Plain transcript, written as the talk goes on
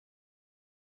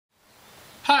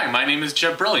Hi, my name is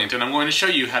Jeb Brilliant and I'm going to show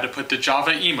you how to put the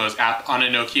Java Emoze app on a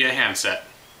Nokia handset.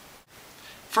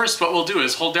 First, what we'll do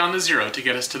is hold down the 0 to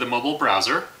get us to the mobile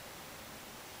browser.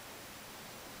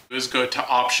 Go to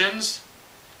Options,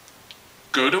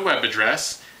 go to Web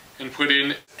Address, and put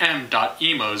in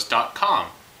m.emoze.com.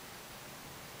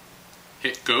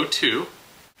 Hit Go To.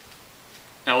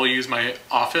 Now we'll use my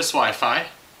office Wi-Fi.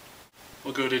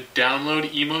 We'll go to Download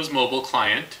Emoze Mobile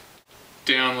Client.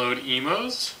 Download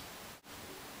Emoze.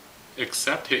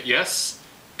 Accept, hit yes,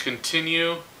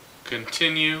 continue,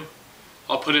 continue.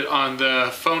 I'll put it on the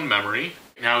phone memory.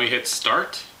 Now we hit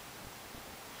start.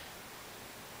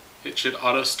 It should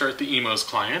auto start the Emoze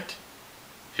client.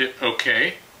 Hit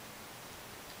OK.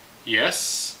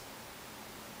 Yes.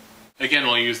 Again,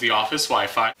 we'll use the office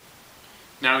Wi-Fi.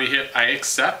 Now we hit I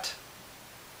accept.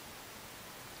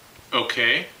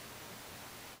 OK.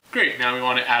 Great, now we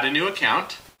want to add a new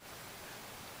account.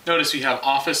 Notice we have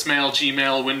Office Mail,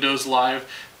 Gmail, Windows Live,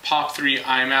 POP3,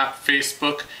 IMAP,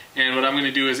 Facebook, and what I'm going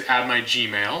to do is add my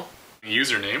Gmail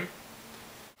username.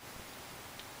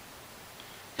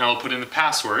 Now we'll put in the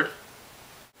password.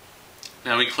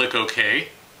 Now we click OK,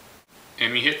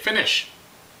 and we hit Finish.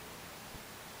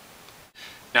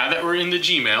 Now that we're in the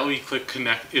Gmail, we click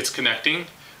Connect. It's connecting.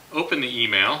 Open the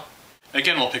email.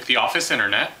 Again, we'll pick the Office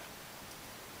Internet.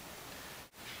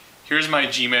 Here's my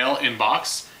Gmail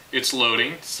inbox. It's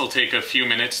loading. This will take a few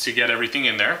minutes to get everything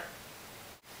in there.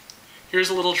 Here's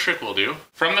a little trick we'll do.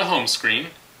 From the home screen,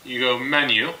 you go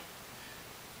Menu,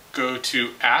 go to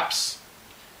Apps,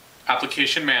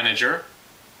 Application Manager,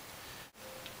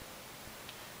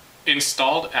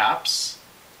 Installed Apps.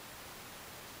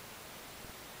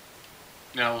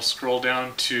 Now we'll scroll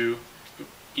down to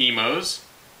Emoze,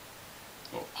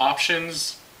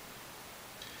 Options,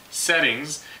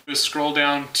 Settings. We'll scroll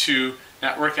down to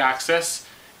Network Access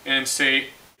and say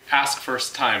Ask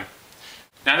First Time.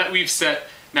 Now that we've set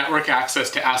network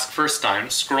access to Ask First Time,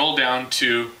 scroll down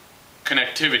to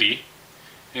Connectivity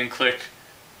and click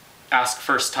Ask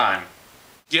First Time.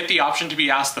 Get the option to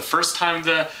be asked the first time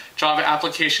the Java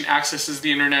application accesses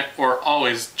the internet or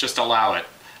always just allow it.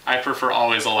 I prefer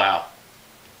always allow.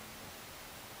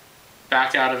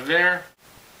 Back out of there,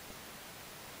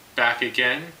 back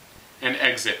again, and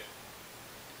exit.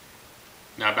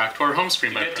 Now back to our home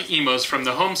screen. To get to Emoze from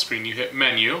the home screen, you hit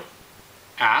Menu,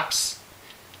 Apps,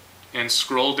 and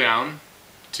scroll down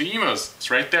to Emoze.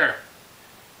 It's right there.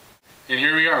 And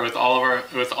here we are with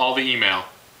all the email.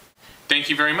 Thank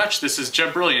you very much. This is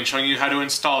Jeb Brilliant showing you how to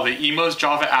install the Emoze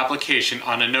Java application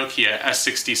on a Nokia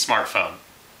S60 smartphone.